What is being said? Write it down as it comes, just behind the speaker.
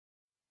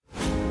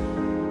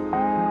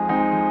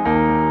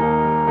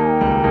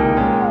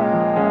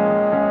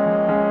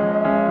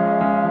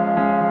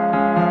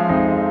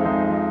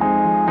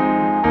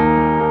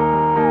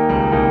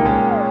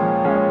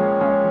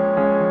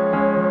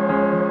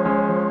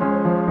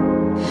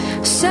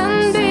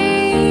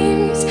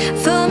Sunbeams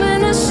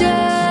forming a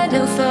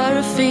shadow far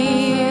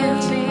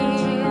afield.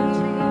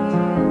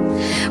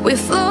 We're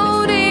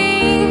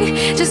floating,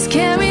 just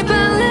carried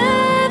by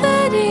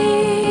levity,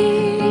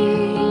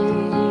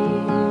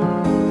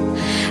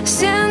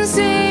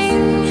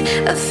 sensing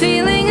a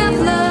feeling of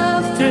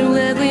love through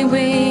every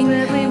wing.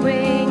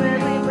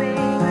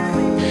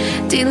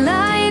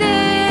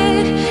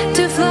 Delighted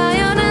to fly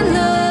on and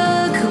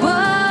look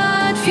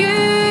what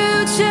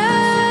future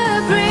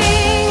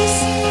brings.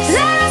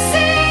 Let us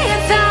see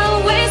if our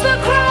ways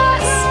will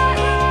cross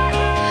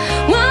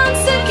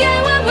once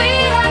again when we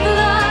have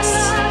lost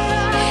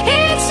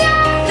each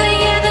other.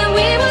 Yeah, then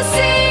we will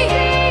see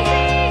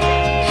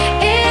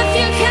if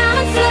you come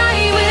and fly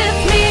with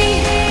me.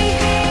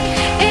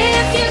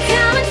 If you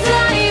come and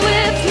fly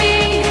with me.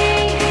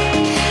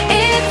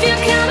 If you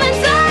come and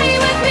fly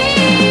with me.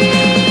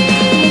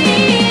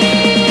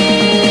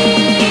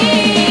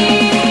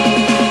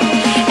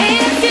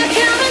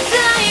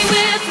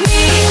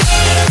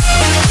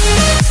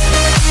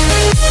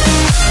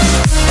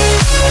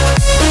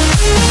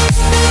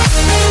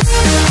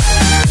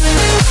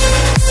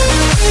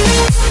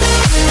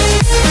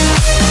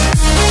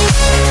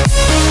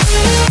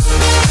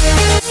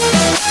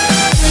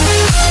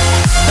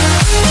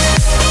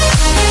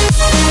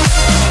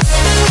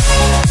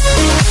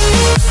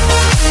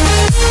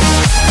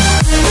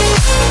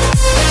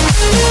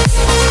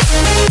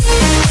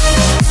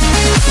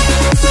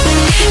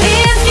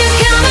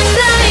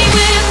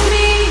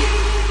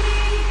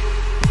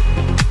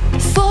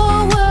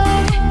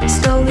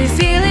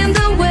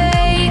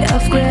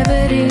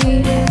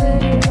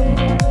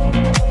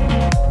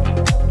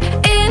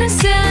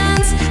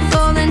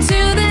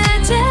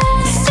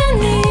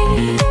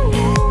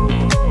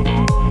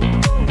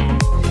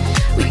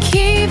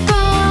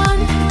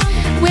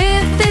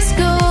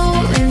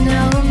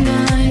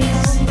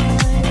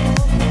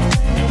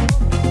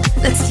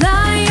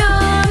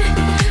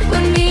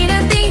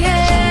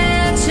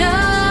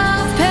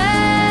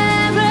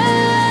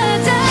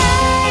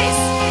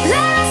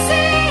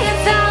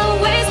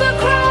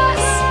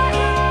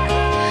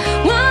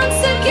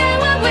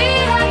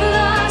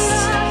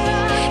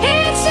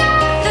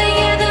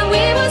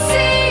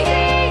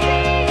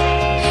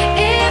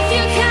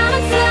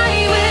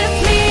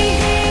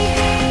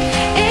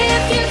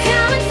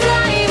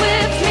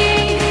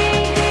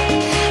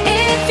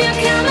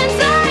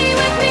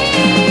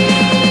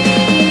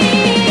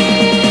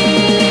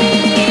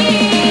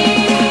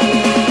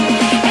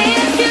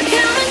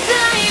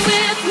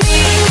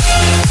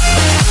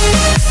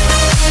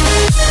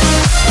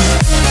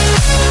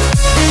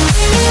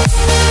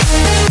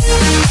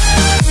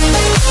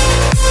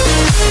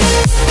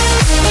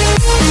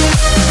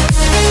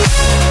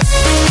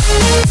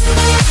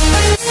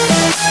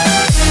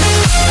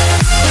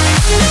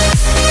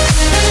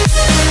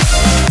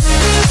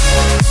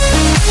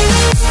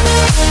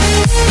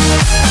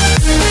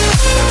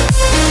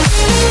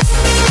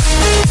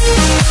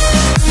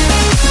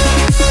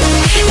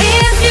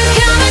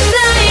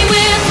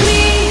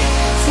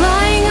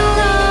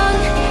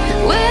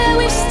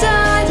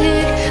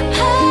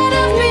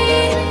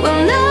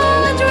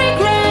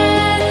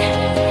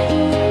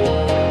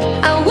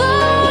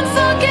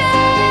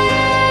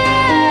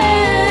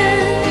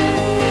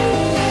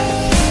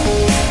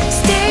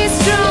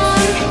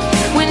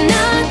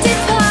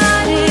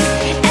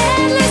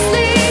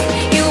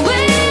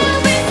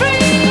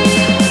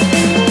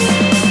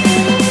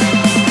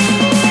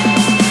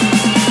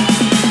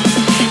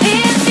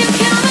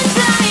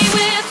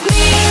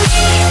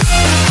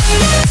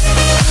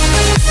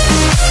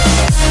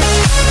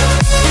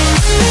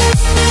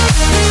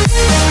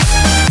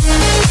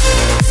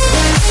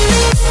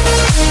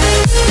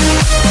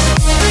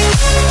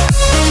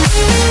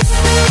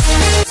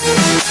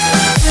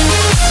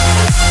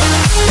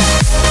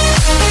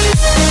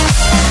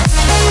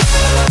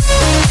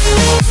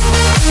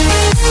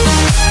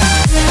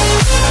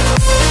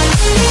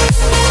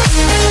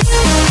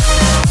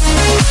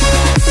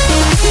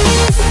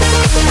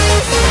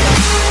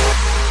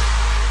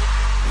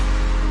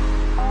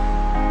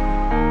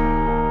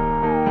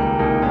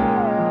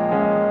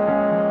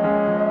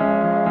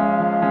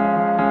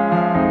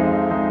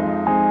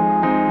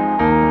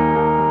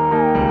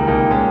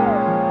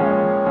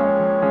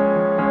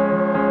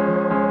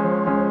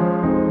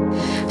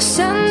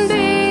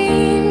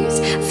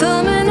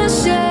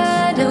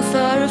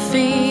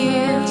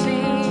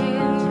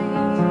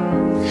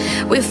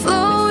 We're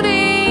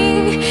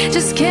floating,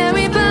 just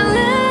carried by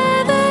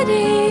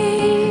levity,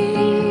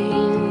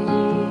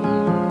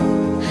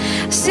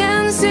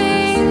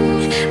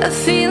 sensing a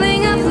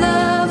feeling of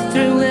love.